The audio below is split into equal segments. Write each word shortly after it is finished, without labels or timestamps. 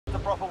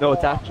No,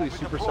 it's actually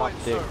super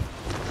soft dig.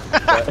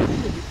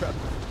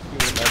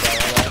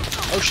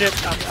 Oh shit,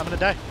 I'm gonna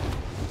die.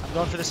 I'm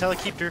going for this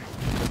helicopter.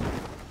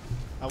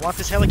 I want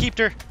this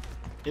helicopter.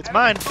 It's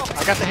mine.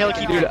 I got the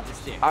helicopter. Dude,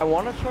 I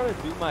want to try to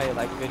do my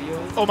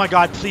videos. Oh my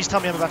god, please tell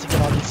me I'm about to get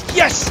all these.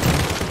 Yes!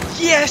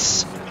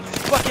 Yes!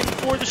 Fucking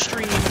for the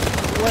stream.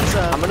 What's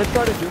up? I'm gonna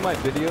try to do my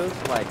videos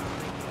like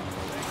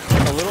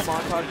a little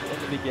montage in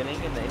the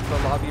beginning in the intro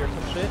lobby or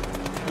some shit.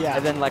 Yeah.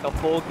 And then like a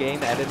full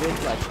game edited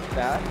like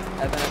fast,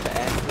 and then at the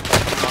end just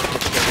like a bunch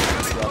of shit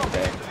throughout the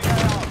day.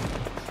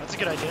 That's a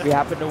good idea. We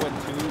happened to win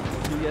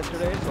two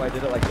yesterday, so I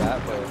did it like that,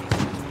 but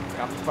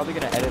I'm probably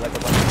gonna edit like a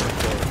bunch of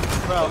shit.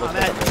 Bro, I'm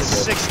at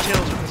 6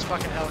 kills with this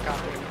fucking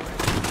helicopter.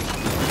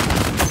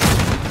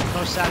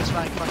 Most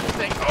satisfying fucking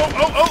thing.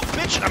 Oh,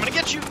 bitch, I'm gonna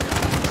get you.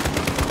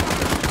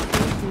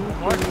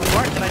 More,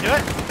 can I do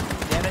it?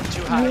 Damn it,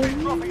 too high.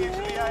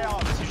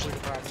 That's usually the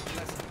problem.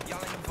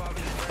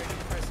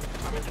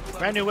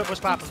 Brand new whip was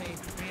popping.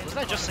 Wasn't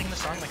I just singing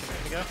this song like a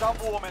minute ago?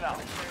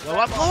 Blow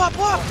up, blow up,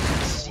 blow up!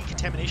 This is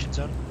decontamination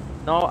zone.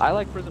 No, I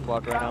like prison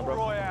block right now,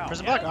 bro.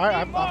 Prison block? Alright,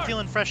 I'm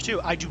feeling fresh too.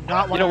 I do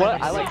not want to. You know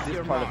what? I like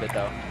this part of it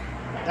though.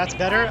 That's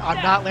better.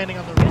 I'm not landing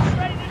on the roof.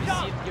 Alright,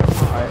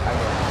 I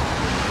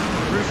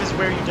will. The roof is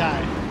where you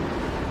die.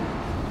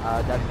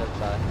 Daddy doesn't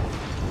die.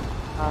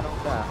 I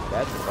don't die.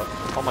 Daddy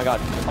doesn't. Oh my god,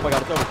 it's over,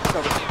 it's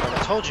over.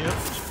 I told you.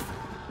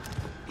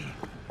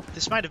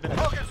 This might have been a...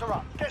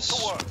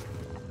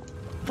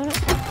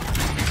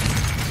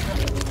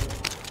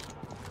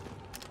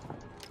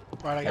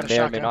 Right, I got a may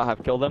or may shotgun. not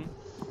have killed them.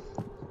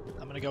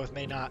 I'm gonna go with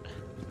may not.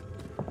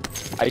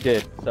 I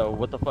did. So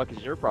what the fuck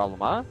is your problem,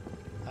 huh?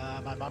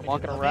 My mommy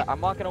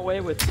I'm walking away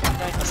with $19.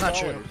 That's not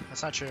true.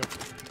 That's not true.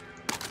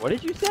 What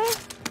did you say?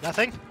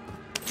 Nothing?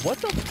 What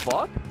the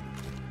fuck?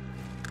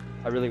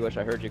 I really wish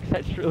I heard you, because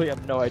I just really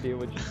have no idea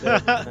what you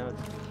said.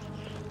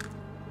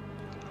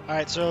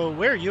 Alright, so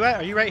where are you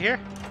at? Are you right here?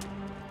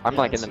 I'm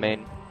like in the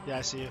main. Yeah,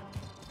 I see you.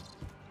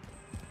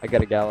 I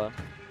got a Gala.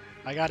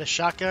 I got a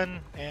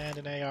shotgun and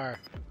an AR.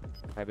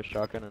 I have a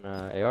shotgun and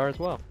an AR as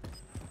well.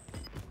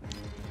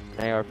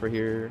 An AR for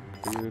here.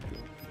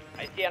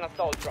 I see an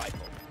assault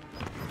rifle.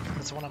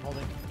 That's the one I'm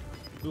holding.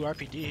 Ooh,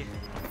 RPD.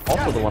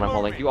 Also the one I'm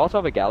holding. Do you also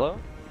have a Gallo?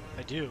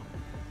 I do.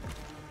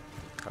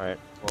 Alright,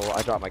 well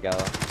I dropped my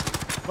Gallo.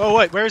 Oh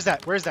wait, where is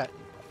that? Where is that?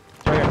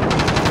 Right here.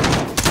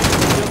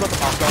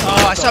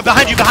 Oh, I saw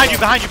behind you. Right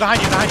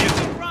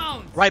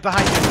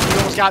behind you. You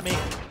almost got me.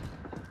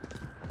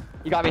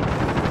 You got me.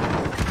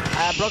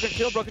 Broken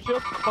shield. Fuck him up.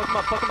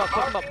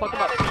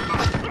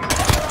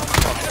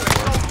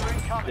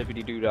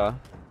 Dippity doodah.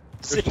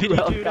 Zippity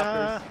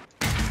doodah.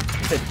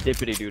 Said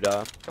dippity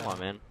doodah. Come on,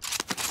 man.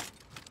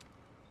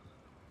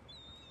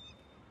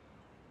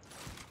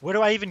 Where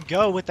do I even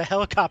go with the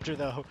helicopter,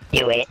 though?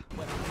 Do it.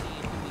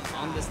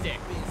 On the stick.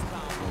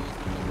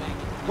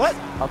 What?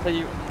 I'll tell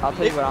you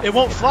what it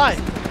won't fly.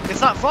 It's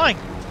not flying.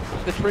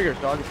 It's the triggers,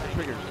 dog. It's the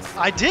triggers.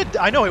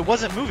 I know, it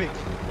wasn't moving.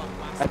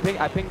 I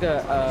pinged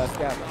the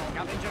scab.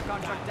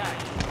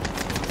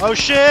 Oh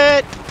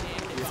shit!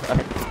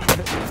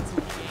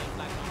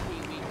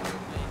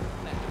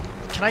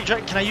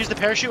 Can I use the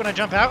parachute when I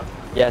jump out?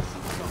 Yes.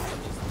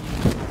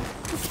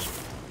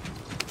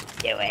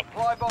 Do it.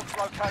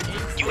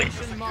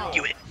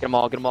 Do it. Get them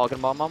all.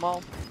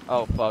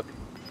 Oh fuck.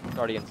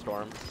 Guardian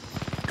Storm.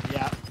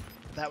 Yeah.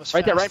 That was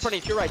right fast. there, right in front of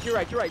you. To your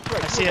right.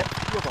 I see it.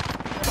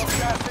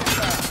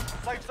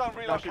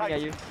 Not shooting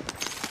at you.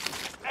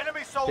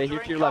 Stay here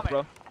to your left,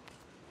 bro.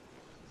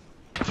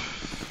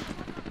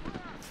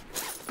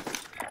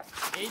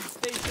 Aid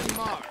station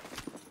marked.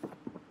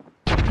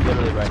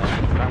 Literally right now.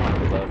 I want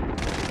to reload.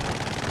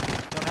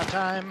 Don't have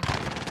time.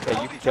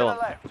 Okay, you can kill him.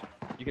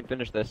 You can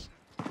finish this.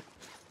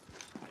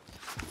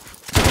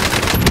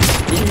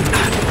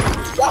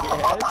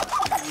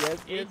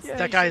 Yes.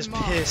 That guy is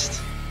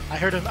pissed. I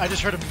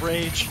just heard him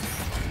rage.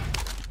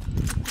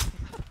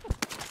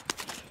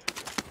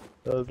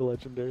 That was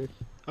legendary.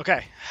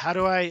 Okay, how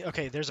do I...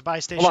 Okay, there's a buy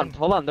station.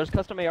 Hold on. There's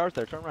custom ARs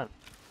there. Turn around.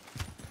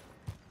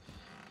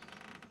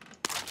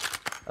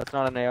 That's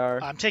not an AR.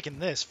 I'm taking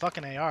this.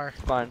 Fucking AR.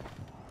 It's fine.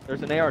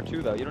 There's an AR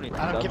too, though. You don't need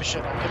to. I don't give a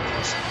shit. I'm good at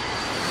this.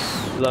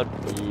 Reload.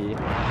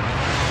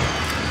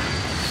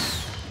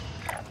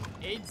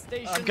 Aid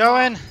station. I'm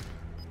going.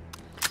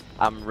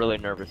 I'm really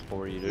nervous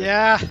for you, dude.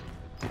 Yeah.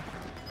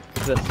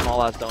 It's a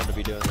small ass zone to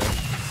be doing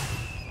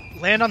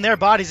this. Land on their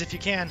bodies if you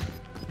can.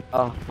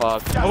 Oh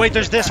fuck. Oh wait,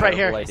 there's this right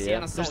here. Idea.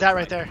 There's that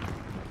right there.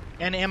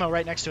 And ammo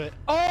right next to it.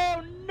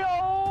 Oh no!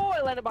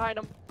 I landed behind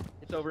him.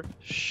 It's over.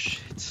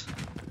 Shit.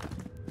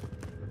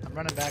 I'm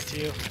running back to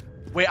you.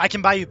 Wait, I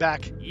can buy you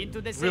back.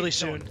 Into the Really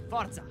safe soon. zone.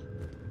 Forza.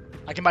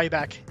 I can buy you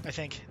back, I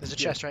think. There's a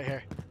chest right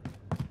here.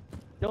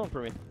 Kill him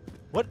for me.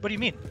 What do you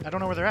mean? I don't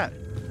know where they're at.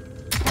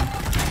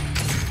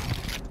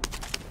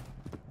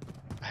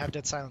 I have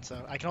dead silence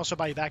though. I can also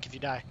buy you back if you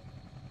die.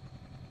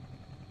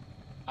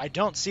 I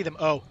don't see them.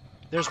 Oh,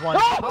 there's one.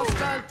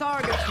 Hostile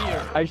target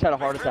here. I just had a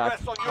heart attack.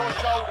 I'm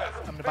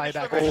gonna buy you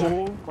back right now.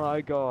 Oh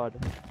my god.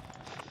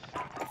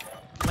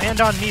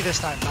 Land on me this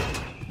time.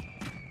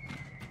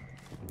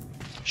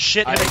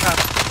 Shit, here they come. I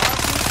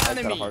just got a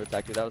Enemy. heart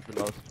attack, dude. That was the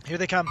most. Here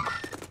they come.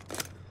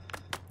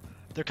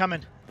 They're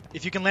coming.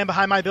 If you can land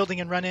behind my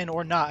building and run in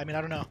or not. I mean,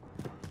 I don't know.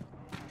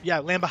 Yeah,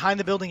 land behind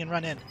the building and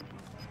run in.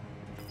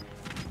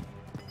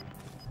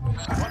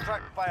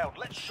 Contract failed.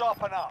 Let's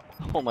sharpen up.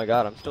 Oh my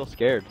god, I'm still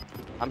scared.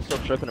 I'm still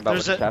tripping about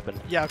what just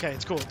happened. Yeah, okay,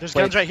 it's cool. There's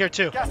Wait. guns right here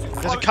too. Gas is There's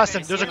a closing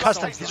custom. in. Those are Safe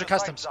customs. zone. These are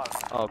customs.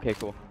 Oh, okay,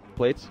 cool.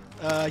 Plates?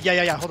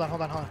 Yeah. Hold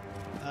on.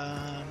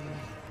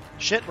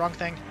 Shit, wrong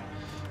thing.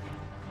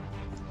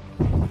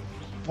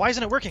 Why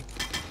isn't it working?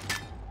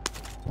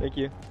 Thank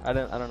you. I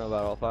don't know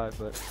about all 5,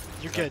 but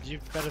You're good.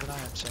 You're better than I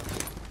am. So,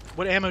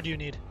 what ammo do you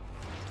need?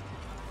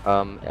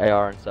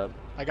 AR and sub.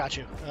 I got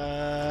you.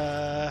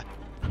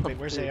 Wait,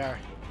 where's Dude. AR?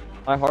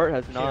 My heart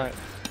has not.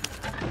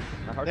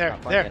 My heart's There,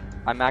 not finding there. it.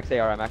 I max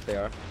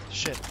AR.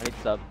 Shit. I need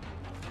sub.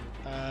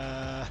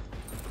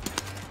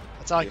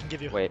 That's all I can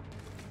give you. Wait.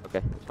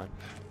 Okay, that's fine.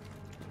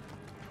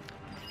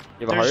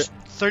 You have a There's heart?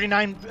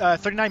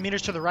 39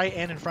 meters to the right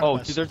and in front Oh,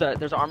 of us. dude,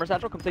 there's an armor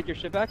satchel. Come take your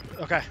shit back.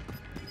 Okay.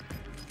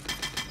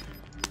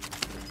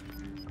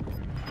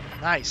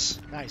 Nice,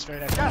 very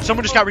nice.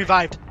 Someone just got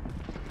revived.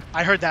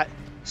 I heard that.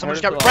 Someone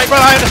just got right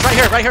behind us,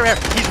 right here.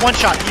 He's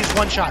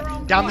one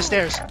shot. Down the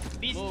stairs.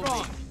 Be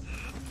strong.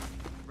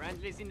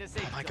 Friendlies in the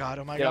safe Oh my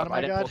zone. god, Get up,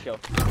 I didn't full kill.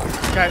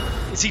 Okay,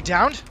 is he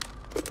downed?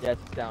 Yes,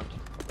 it's down.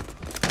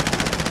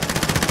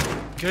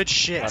 Good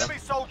shit. Enemy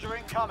soldier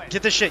incoming.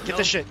 Get this shit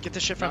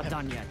from Not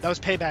done him. yet. That was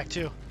payback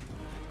too.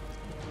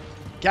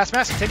 Gas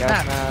mask, take Gas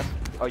that. mask.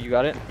 Oh, you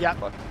got it? Yeah.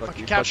 Fuck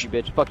you, couch. fuck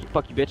you, bitch.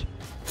 Fuck you, bitch.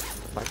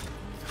 Fine.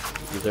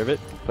 You deserve it.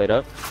 Played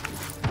up.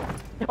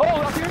 Oh,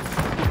 up here!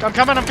 I'm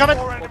coming.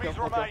 4 enemies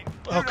Full kill. remain.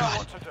 Oh, You know God.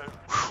 what to do.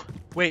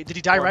 Wait, did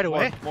he die right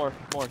away? More.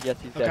 Yes,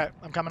 he's Okay, dead.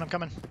 I'm coming.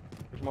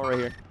 There's more right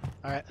here.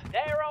 Alright.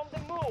 They're on the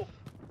move.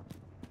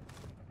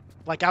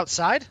 Like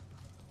outside?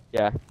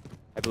 Yeah,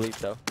 I believe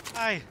so.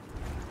 Hi.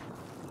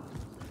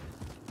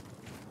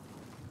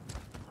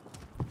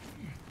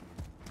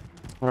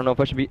 I don't know if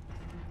I should be.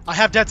 I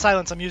have dead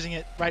silence. I'm using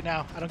it right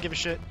now. I don't give a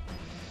shit.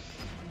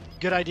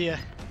 Good idea.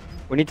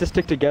 We need to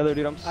stick together,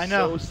 dude. I'm I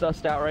know. so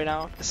sussed out right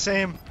now.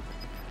 Same.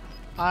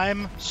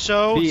 I'm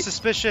so Beat.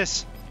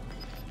 suspicious.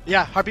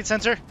 Yeah, heartbeat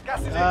sensor.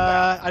 Gas is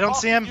inbound. I don't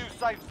see him. Marking new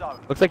safe zone.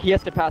 Looks like he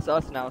has to pass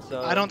us now,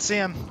 so. I don't see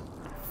him.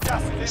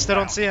 Gas is I still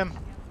don't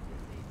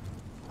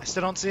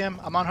inbound. see him.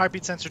 I'm on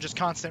heartbeat sensor, just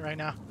constant right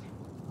now.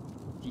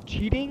 Is he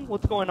cheating?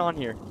 What's going on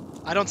here?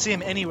 I don't see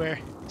him anywhere.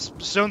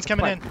 Stone's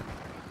coming What? in.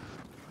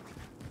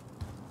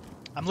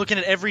 I'm looking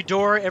at every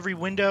door, every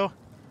window.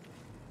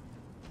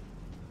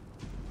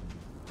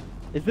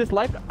 Is this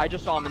life? I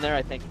just saw him in there,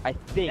 I think.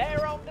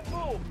 They're on the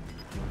move.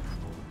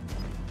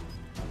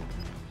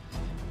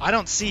 I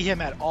don't see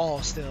him at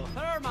all still.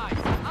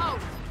 Thermite out.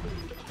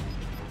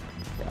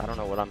 Yeah, I don't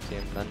know what I'm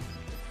seeing then.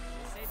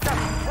 Gas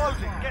is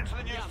closing. Get to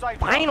the new safe zone.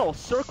 Final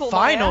circle.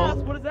 Final? My ass?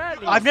 What does that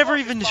mean? I've never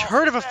even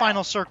heard of a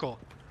final circle.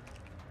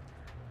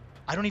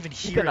 I don't even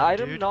hear An it,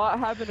 item dude. not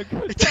having a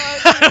good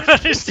time. I don't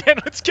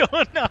understand what's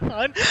going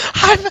on.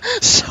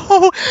 I'm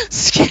so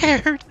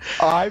scared.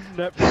 I've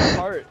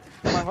never.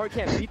 My heart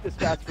can't beat this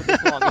fast for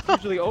this long. It's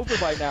usually over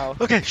by now.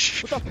 Okay,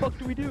 shh. What the fuck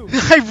do we do?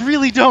 I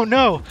really don't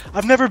know.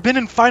 I've never been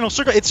in final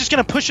circle. It's just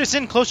gonna push us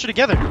in closer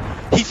together.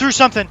 He threw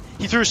something.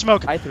 He threw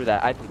smoke. I threw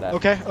that.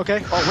 Okay.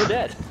 Oh, we're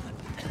dead.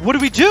 What do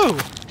we do?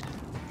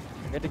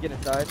 We have to get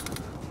inside.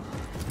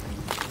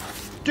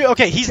 Dude,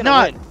 okay, he's gonna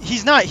not. win.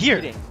 He's not here.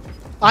 Cheating.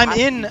 I'm Has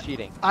to in. be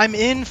cheating. I'm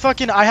in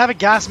fucking. I have a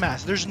gas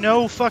mask. There's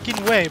no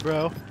fucking way,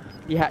 bro.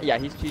 Yeah,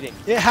 he's cheating.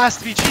 It has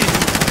to be cheating.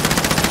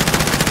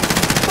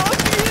 Fuck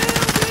you,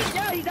 dude!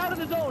 Yeah, he's out of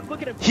the zone.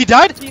 Look at him. He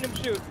died?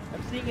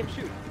 I'm seeing him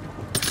shoot.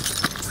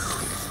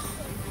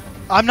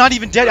 I'm not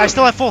even dead. I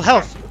still have full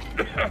health.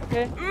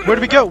 Okay. Where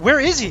do we go? Where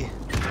is he?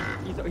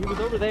 He was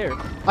over there.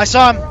 I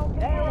saw him.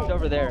 He's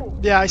over there.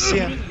 Yeah, I see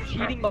him.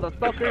 Cheating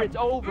motherfucker. It's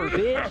over,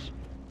 bitch.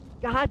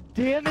 God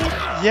damn it.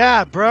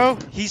 Yeah, bro.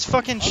 He's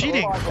fucking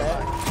cheating.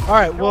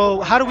 Alright,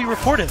 well, how do we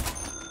report him?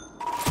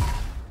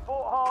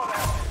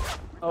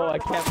 Oh, I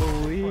can't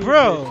believe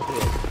Bro.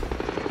 this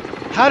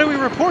shit. How do we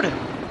report him?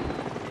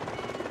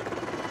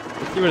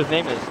 Let's see what his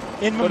name is.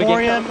 In Go to game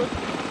memoriam. council.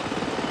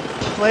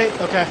 Play.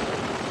 Okay.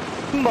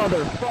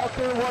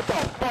 Motherfucker, what the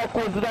fuck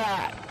was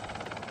that?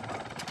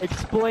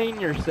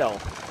 Explain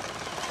yourself.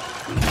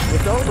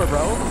 It's over,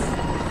 bro.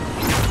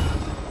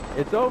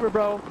 It's over,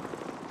 bro.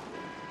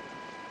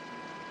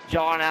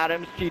 John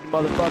Adams, cheating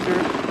motherfucker.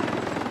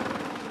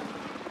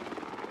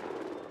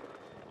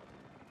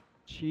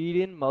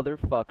 Cheating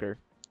motherfucker.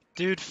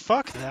 Dude,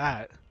 fuck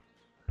that.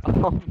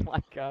 Oh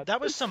my god.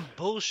 That was some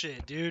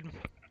bullshit, dude.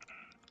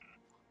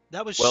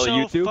 That was Well, so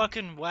YouTube?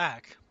 fucking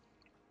whack.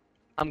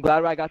 I'm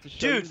glad I got to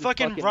show you Dude, this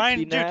fucking Ryan,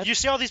 cheating dude, ass. you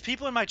see all these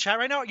people in my chat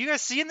right now? You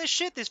guys seeing this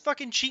shit? This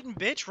fucking cheating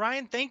bitch?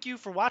 Ryan, thank you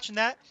for watching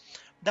that.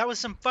 That was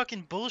some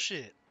fucking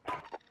bullshit.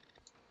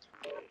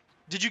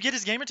 Did you get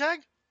his gamer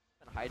tag?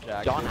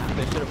 Hijack. John,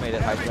 they should have made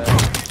it hijack. To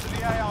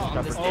the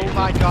AR. Oh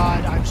my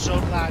god, I'm so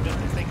glad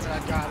of the things that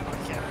I've got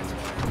on camera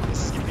today.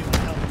 This is gonna be one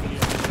hell of a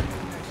video.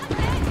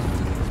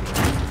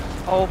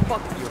 Oh,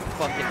 fuck you,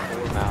 fucking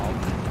whore mouth.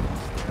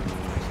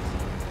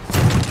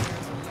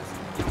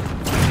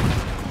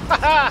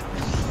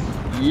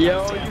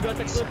 Yo, you got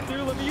the clip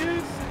too, let me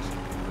use.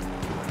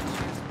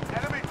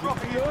 Enemy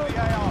dropping into the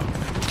AR.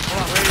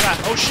 Hold on, where you at?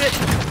 Oh shit!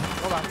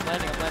 Hold on, I'm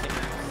landing.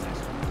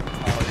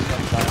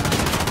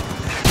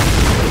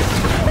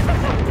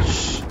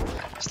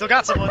 Oh, Still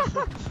got someone.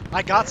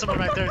 I got someone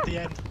right there at the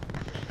end.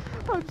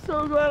 I'm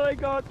so glad I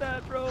got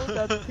that, bro.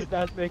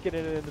 That's making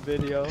it in the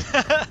video.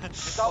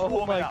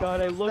 Oh my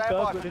god, I look Stand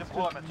by up for and it's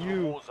deployment just to the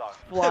you war zone.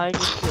 flying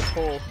into a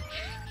hole.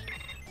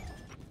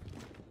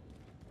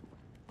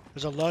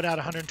 There's a loadout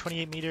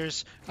 128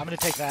 meters. I'm gonna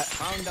take that.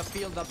 Found a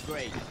field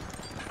upgrade.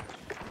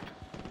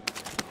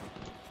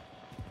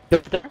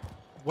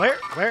 Where?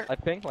 Where? I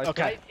ping.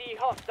 Okay. I see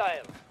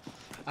hostile.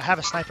 I have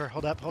a sniper.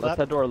 Hold up, hold Let's up.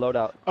 head to our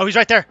loadout. Oh, he's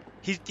right there.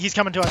 He's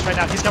coming to us right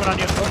now. He's coming on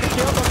you.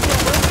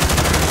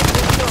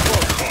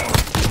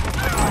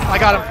 I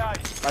got him.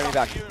 Right me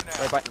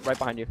back. Right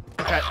behind you.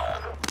 Okay.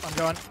 I'm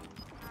going.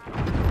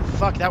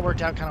 Fuck, that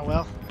worked out kind of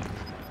well.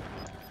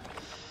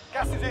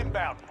 Gas is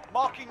inbound.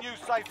 Marking new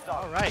safe zone.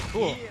 All right,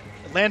 cool.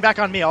 Land back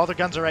on me. All the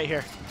guns are right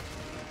here.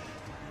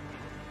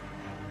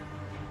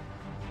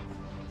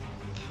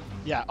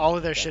 Yeah, all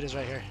of their shit is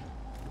right here.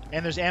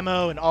 And there's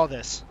ammo and all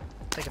this.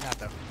 Taking that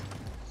though.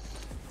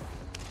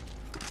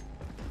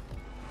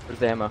 Where's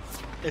the ammo?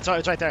 It's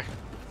right there.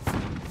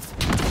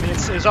 I mean,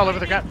 it's all over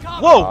the ground.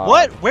 Whoa,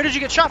 what? Where did you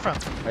get shot from?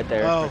 Right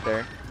there. Oh. Right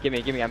there. Give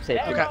me. I'm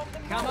safe. Okay.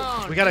 Come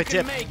on. We gotta you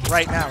can dip make it.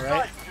 right now,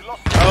 right? You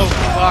lost Oh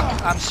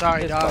fuck! I'm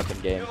sorry, This dog.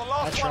 fucking game. You're the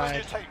last I one on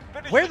your tried. team.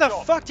 Finish Where the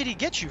job. fuck did he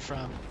get you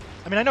from?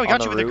 I mean, I know he On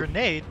got you the with a roof.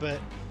 grenade,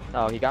 but.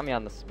 No, he got me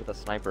on this with a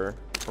sniper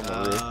from the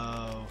roof.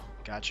 Oh,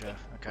 gotcha.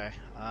 Okay.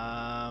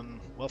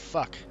 Well,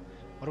 fuck.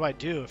 What do I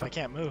do if I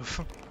can't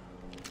move?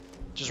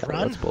 Just Yeah,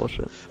 run? That's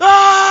bullshit.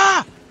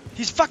 Ah!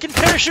 He's fucking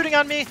parachuting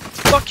on me.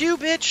 Fuck you,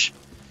 bitch.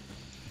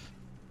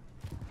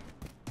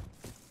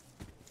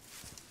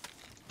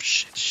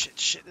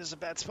 Shit. This is a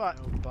bad spot.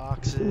 No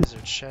boxes or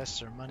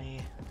chests or money.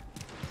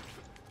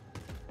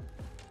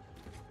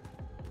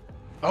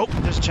 Oh,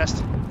 there's a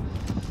chest.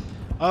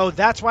 Oh,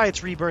 that's why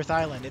it's Rebirth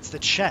Island. It's the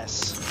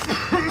chests.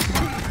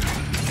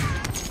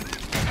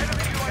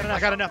 I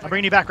got enough. I'm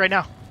bringing you back right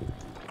now.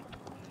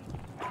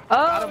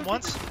 Got him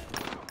once.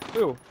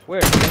 Ooh,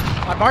 where?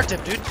 I marked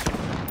him, dude.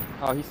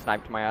 Oh, he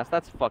sniped my ass.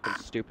 That's fucking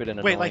stupid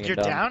and Wait, annoying like you're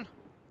and down?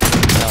 dumb.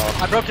 No.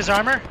 I broke his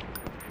armor.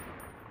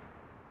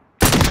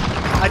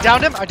 I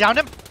downed him. Got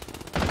him.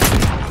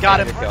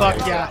 There we go.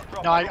 Fuck yeah.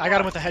 No, I got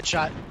him with a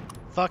headshot.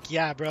 Fuck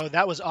yeah, bro.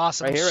 That was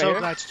awesome. Right here, I'm so right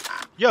glad.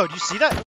 Yo, do you see that?